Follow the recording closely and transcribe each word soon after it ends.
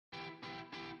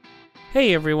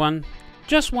Hey everyone,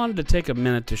 just wanted to take a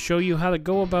minute to show you how to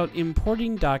go about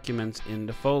importing documents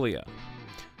into Folia.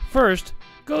 First,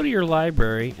 go to your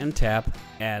library and tap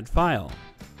Add File.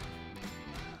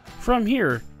 From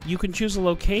here, you can choose a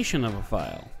location of a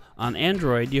file. On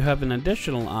Android, you have an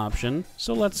additional option,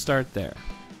 so let's start there.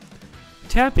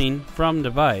 Tapping From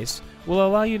Device will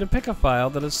allow you to pick a file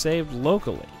that is saved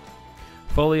locally.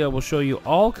 Folia will show you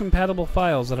all compatible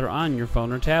files that are on your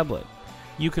phone or tablet.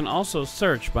 You can also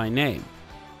search by name.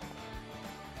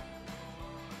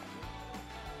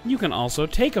 You can also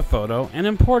take a photo and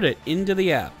import it into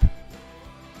the app.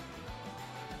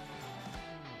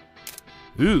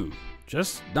 Ooh,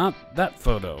 just not that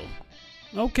photo.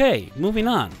 Okay, moving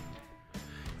on.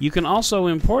 You can also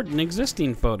import an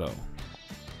existing photo.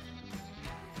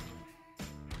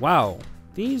 Wow,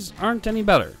 these aren't any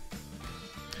better.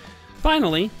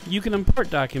 Finally, you can import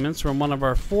documents from one of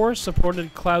our 4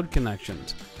 supported cloud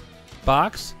connections: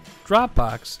 Box,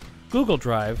 Dropbox, Google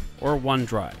Drive, or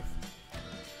OneDrive.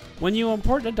 When you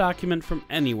import a document from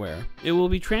anywhere, it will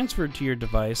be transferred to your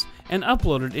device and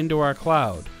uploaded into our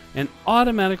cloud and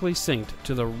automatically synced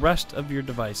to the rest of your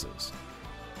devices.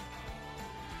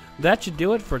 That should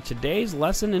do it for today's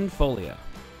lesson in Folia.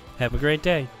 Have a great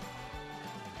day.